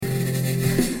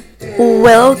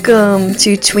Welcome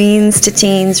to Tweens to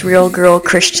Teens Real Girl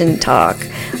Christian Talk.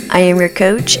 I am your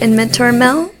coach and mentor,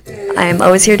 Mel. I am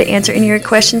always here to answer any of your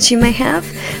questions you may have.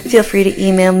 Feel free to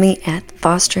email me at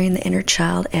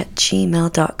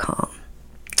fosteringtheinnerchild@gmail.com.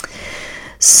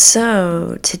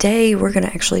 So, today we're going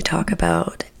to actually talk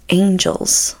about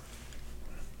angels.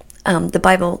 The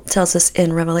Bible tells us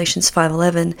in Revelations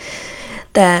 5:11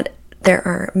 that there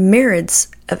are myriads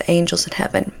of angels in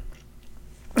heaven.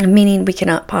 Meaning we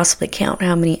cannot possibly count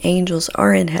how many angels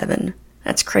are in heaven.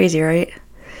 That's crazy, right?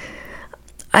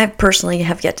 I personally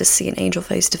have yet to see an angel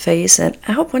face to face, and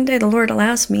I hope one day the Lord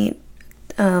allows me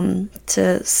to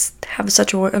have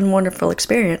such a wonderful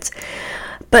experience.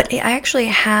 But I actually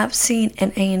have seen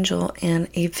an angel in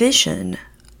a vision.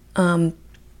 God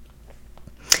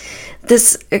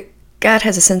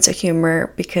has a sense of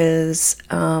humor because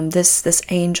this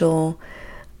angel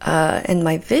in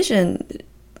my vision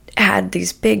had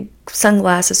these big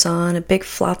sunglasses on, a big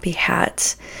floppy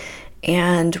hat,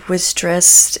 and was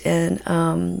dressed in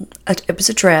it was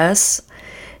a dress,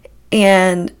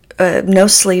 and no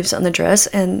sleeves on the dress,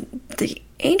 and the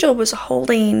angel was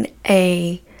holding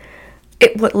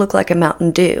what looked like a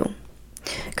Mountain Dew.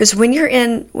 Because when you're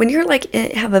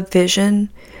have a vision,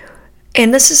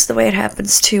 and this is the way it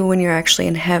happens too when you're actually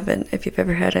in heaven. If you've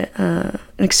ever had an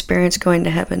experience going to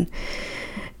heaven.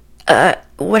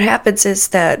 What happens is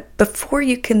that before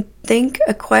you can think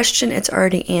a question, it's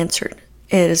already answered.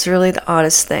 It is really the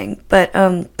oddest thing. But,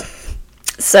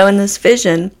 so in this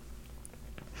vision,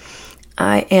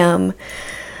 I am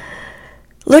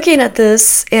looking at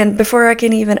this, and before I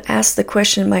can even ask the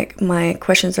question, my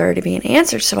question's already being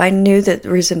answered, so I knew that it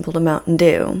resembled a Mountain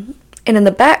Dew. And in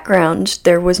the background,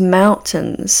 there was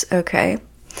mountains, okay?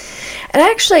 And I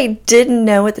actually didn't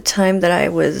know at the time that I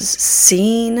was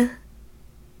seeing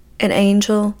an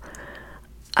angel.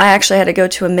 I actually had to go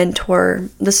to a mentor.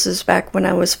 This is back when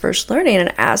I was first learning,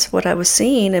 and asked what I was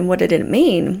seeing and what did it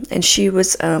mean. And she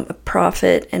was a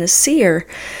prophet and a seer,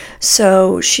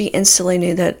 so she instantly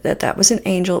knew that was an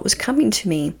angel. It was coming to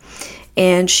me,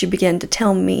 and she began to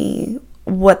tell me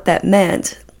what that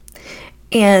meant.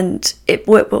 And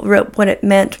what it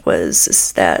meant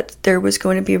was that there was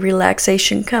going to be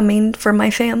relaxation coming for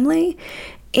my family,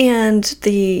 and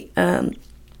the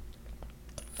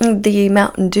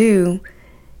Mountain Dew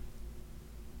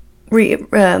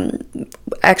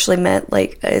actually meant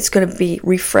like it's going to be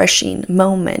refreshing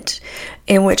moment,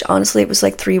 in which honestly it was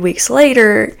like 3 weeks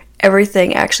later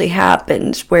everything actually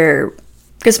happened,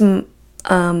 because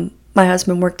my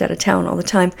husband worked out of town all the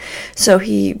time, so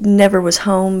he never was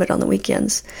home but on the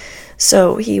weekends.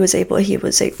 So he was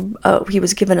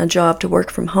given a job to work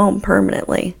from home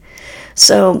permanently.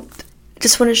 So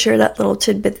just want to share that little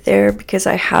tidbit there, because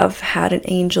I have had an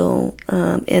angel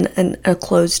in a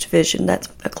closed vision. That's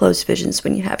a closed vision is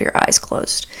when you have your eyes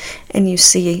closed and you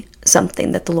see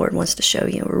something that the Lord wants to show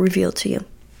you or reveal to you.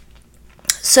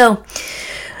 So,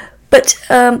 but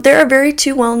there are very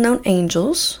two well-known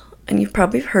angels, and you've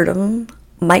probably heard of them,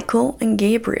 Michael and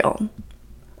Gabriel.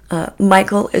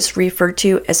 Michael is referred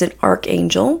to as an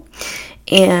archangel,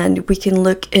 and we can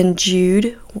look in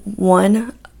Jude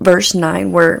 1 verse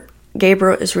 9 where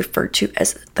Gabriel is referred to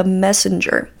as the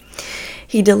messenger.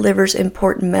 He delivers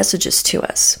important messages to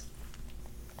us.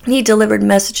 He delivered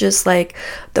messages like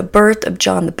the birth of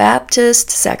John the Baptist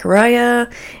to Zechariah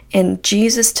and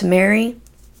Jesus to Mary.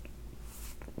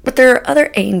 But there are other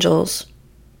angels,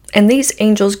 and these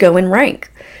angels go in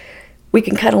rank. We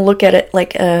can kind of look at it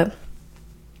like an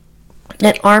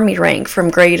army rank from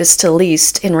greatest to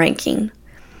least in ranking.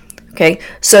 Okay,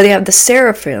 so they have the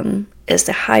seraphim is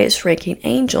the highest ranking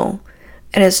angel,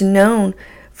 and is known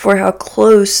for how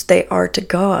close they are to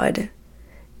God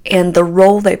and the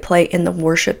role they play in the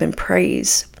worship and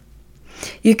praise.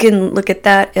 You can look at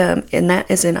that, and that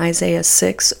is in Isaiah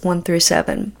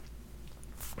 6:1-7.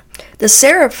 The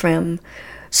seraphim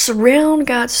surround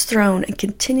God's throne and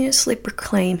continuously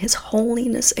proclaim His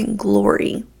holiness and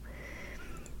glory.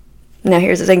 Now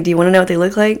here's the thing, do you want to know what they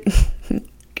look like?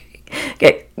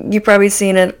 Okay, you've probably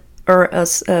seen it or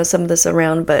some of this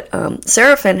around, but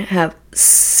seraphim have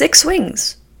 6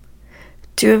 wings.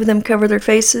 2 of them cover their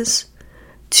faces,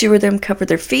 2 of them cover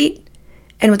their feet,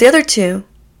 and with the other 2,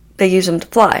 they use them to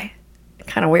fly.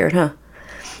 Kind of weird, huh?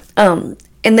 And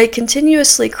they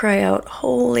continuously cry out,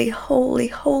 "Holy, holy,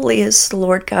 holy is the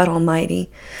Lord God Almighty.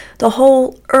 The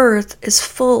whole earth is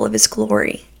full of His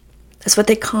glory." That's what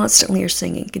they constantly are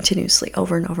singing, continuously,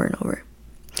 over and over and over.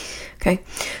 Okay,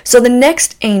 so the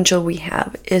next angel we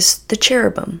have is the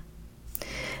cherubim.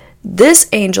 This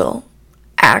angel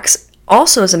acts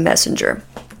also as a messenger,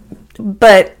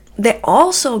 but they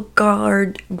also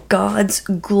guard God's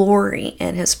glory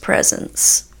and his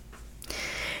presence.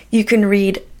 You can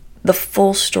read the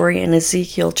full story in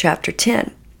Ezekiel chapter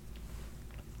 10.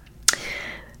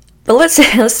 But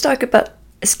let's talk about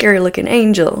a scary looking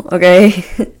angel, okay?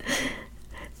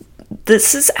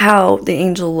 This is how the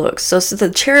angel looks. So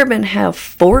the cherubim have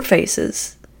 4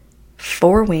 faces,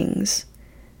 4 wings,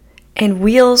 and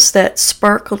wheels that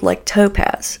sparkled like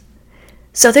topaz.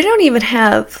 So they don't even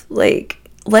have like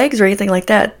legs or anything like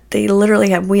that. They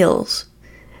literally have wheels,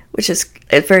 which is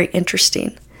very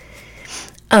interesting.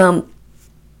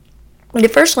 You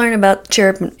first learn about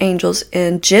cherubim angels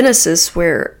in Genesis,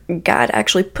 where God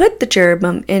actually put the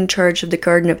cherubim in charge of the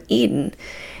Garden of Eden,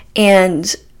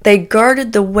 and they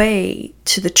guarded the way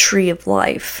to the tree of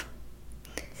life.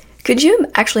 Could you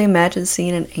actually imagine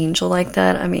seeing an angel like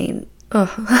that? I mean,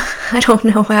 I don't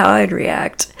know how I'd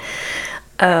react.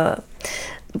 But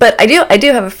I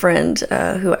do have a friend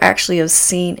who actually has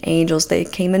seen angels. They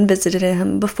came and visited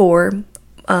him before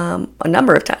a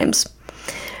number of times.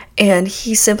 And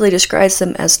he simply describes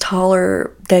them as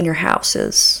taller than your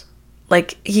houses.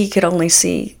 Like, he could only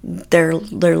see their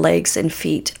legs and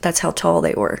feet. That's how tall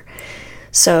they were.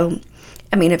 So,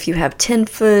 I mean, if you have 10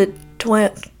 foot,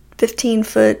 15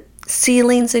 foot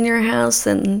ceilings in your house,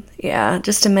 then yeah,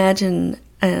 just imagine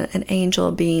an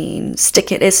angel being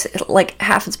it's like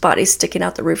half its body sticking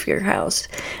out the roof of your house.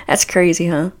 That's crazy,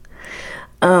 huh?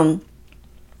 I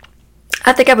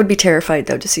think I would be terrified,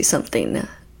 though, to see something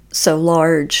so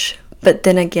large. But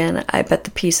then again, I bet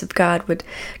the peace of God would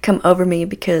come over me,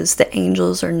 because the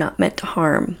angels are not meant to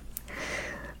harm.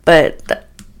 But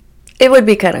it would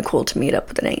be kind of cool to meet up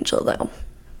with an angel, though.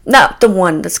 Not the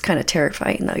one that's kind of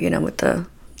terrifying, though, with the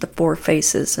 4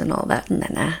 faces and all that.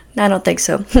 Nah, I don't think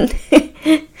so.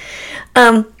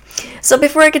 So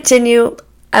before I continue,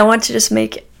 I want to just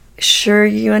make sure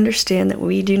you understand that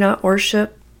we do not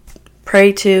worship,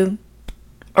 pray to,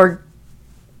 or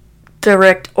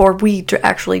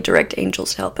actually direct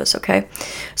angels to help us, okay?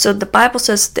 So the Bible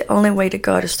says the only way to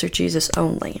God is through Jesus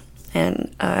only.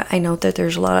 And I know that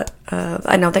there's a lot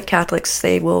I know that Catholics,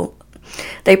 they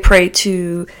pray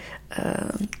to,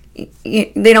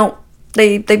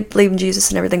 they believe in Jesus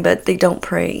and everything, but they don't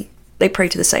pray. They pray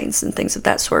to the saints and things of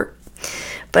that sort.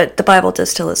 But the Bible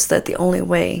does tell us that the only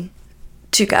way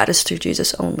to God is through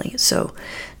Jesus only. So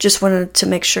just wanted to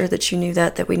make sure that you knew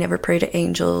that we never pray to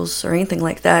angels or anything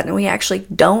like that. And we actually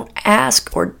don't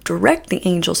ask or direct the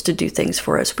angels to do things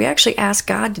for us. We actually ask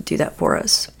God to do that for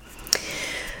us.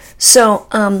 So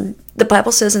the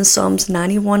Bible says in Psalms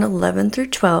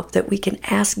 91:11-12 that we can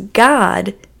ask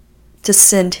God to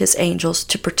send his angels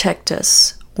to protect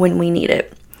us when we need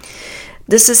it.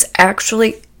 This is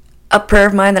actually a prayer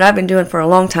of mine that I've been doing for a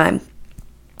long time.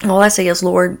 All I say is,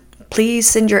 Lord, please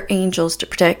send your angels to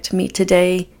protect me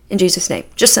today in Jesus' name.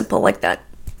 Just simple like that.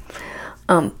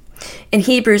 In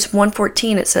Hebrews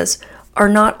 1:14 it says, are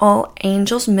not all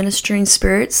angels ministering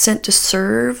spirits sent to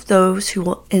serve those who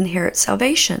will inherit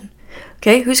salvation?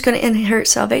 Okay, who's going to inherit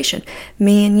salvation?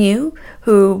 Me and you,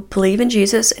 who believe in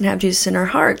Jesus and have Jesus in our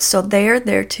hearts. So they are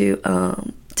there to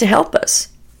help us.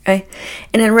 Okay,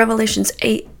 and in Revelations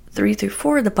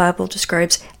 8:3-4, the Bible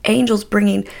describes angels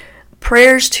bringing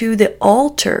prayers to the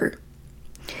altar.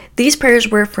 These prayers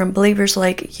were from believers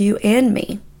like you and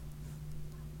me.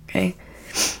 Okay,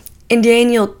 in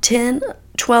Daniel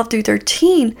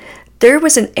 10:12-13, there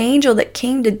was an angel that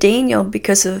came to Daniel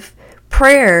because of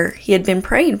prayer he had been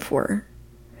praying for.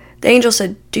 The angel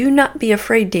said, do not be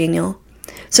afraid, Daniel.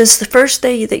 Since the first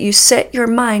day that you set your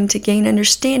mind to gain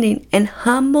understanding and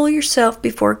humble yourself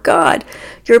before God,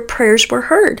 your prayers were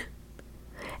heard,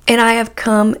 and I have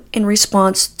come in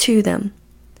response to them.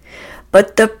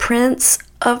 But the prince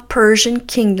of Persian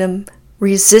kingdom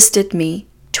resisted me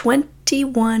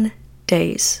 21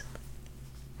 days.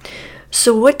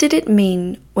 So what did it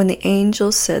mean when the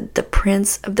angel said the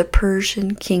prince of the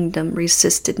Persian kingdom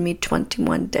resisted me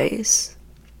 21 days?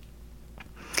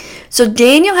 So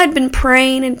Daniel had been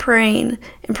praying and praying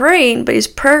and praying, but his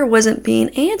prayer wasn't being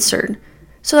answered.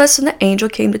 So that's when the angel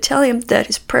came to tell him that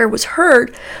his prayer was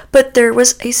heard, but there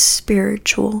was a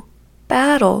spiritual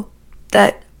battle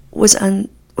that was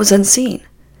unseen,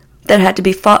 that had to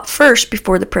be fought first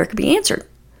before the prayer could be answered.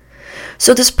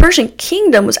 So this Persian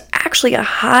kingdom was actually a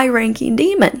high-ranking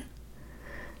demon.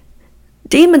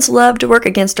 Demons love to work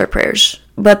against our prayers,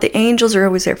 but the angels are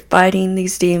always there fighting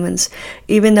these demons,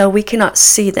 even though we cannot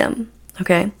see them,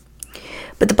 okay?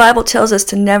 But the Bible tells us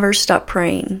to never stop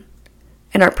praying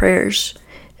in our prayers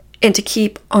and to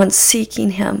keep on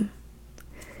seeking him.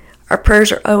 Our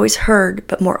prayers are always heard,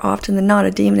 but more often than not,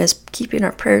 a demon is keeping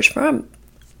our prayers from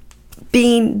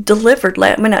being delivered.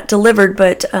 I mean, not delivered,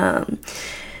 but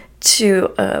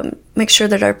to make sure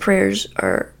that our prayers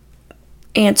are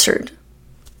answered.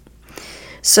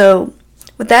 So,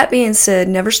 with that being said,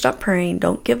 never stop praying.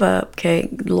 Don't give up, okay?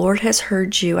 The Lord has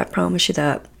heard you. I promise you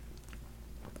that.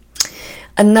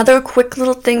 Another quick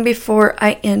little thing before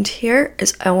I end here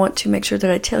is I want to make sure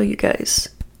that I tell you guys,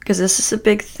 because this is a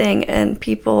big thing, and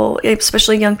people,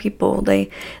 especially young people, they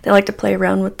like to play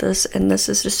around with this, and this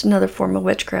is just another form of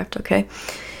witchcraft, okay?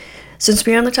 Since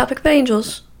we're on the topic of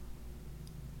angels,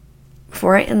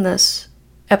 before I end this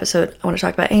episode, I want to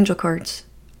talk about angel cards.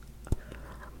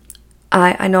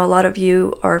 I know a lot of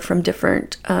you are from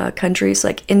different countries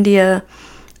like India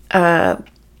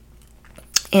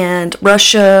and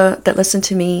Russia that listen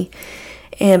to me,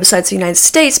 and besides the United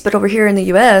States, but over here in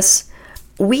the US,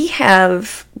 we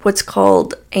have what's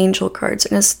called angel cards,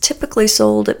 and it's typically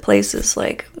sold at places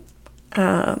like,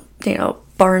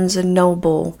 Barnes and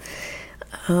Noble.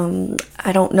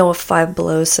 I don't know if Five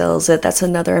Below sells it. That's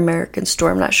another American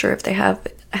store. I'm not sure if they have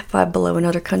Five Below in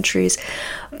other countries,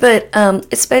 but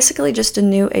it's basically just a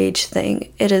new age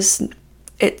thing. It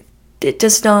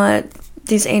does not.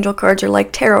 These angel cards are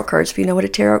like tarot cards. If you know what a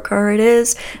tarot card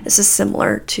is, this is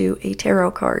similar to a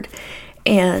tarot card.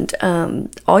 And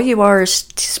all you are is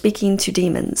speaking to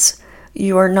demons.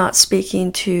 You are not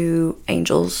speaking to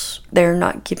angels. They're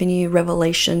not giving you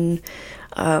revelation.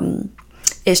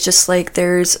 It's just like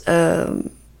there's a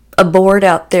board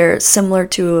out there similar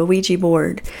to a Ouija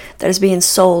board that is being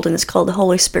sold, and it's called the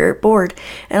Holy Spirit board.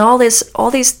 And all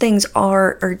these things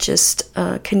are just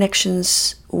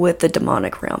connections with the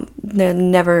demonic realm. They're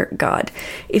never God.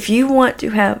 If you want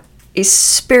to have a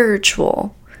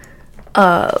spiritual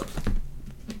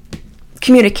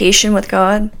communication with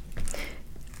God,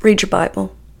 read your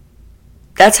Bible.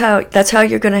 That's how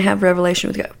you're going to have revelation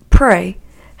with God. Pray.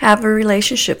 Have a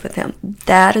relationship with Him.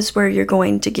 That is where you're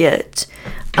going to get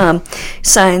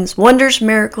signs, wonders,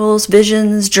 miracles,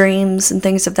 visions, dreams, and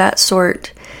things of that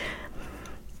sort.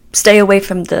 Stay away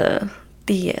from the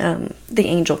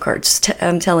angel cards.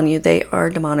 I'm telling you, they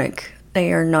are demonic.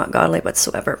 They are not godly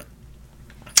whatsoever.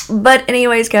 But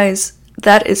anyways, guys,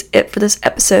 that is it for this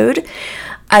episode.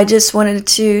 I just wanted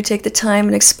to take the time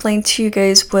and explain to you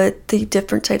guys what the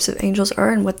different types of angels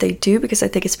are and what they do, because I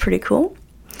think it's pretty cool.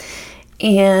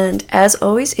 And as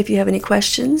always, if you have any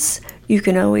questions, you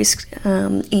can always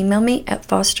email me at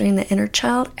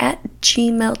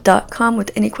fosteringtheinnerchild@gmail.com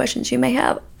with any questions you may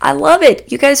have. I love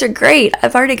it. You guys are great.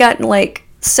 I've already gotten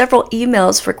several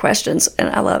emails for questions, and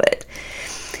I love it.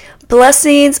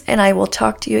 Blessings, and I will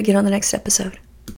talk to you again on the next episode.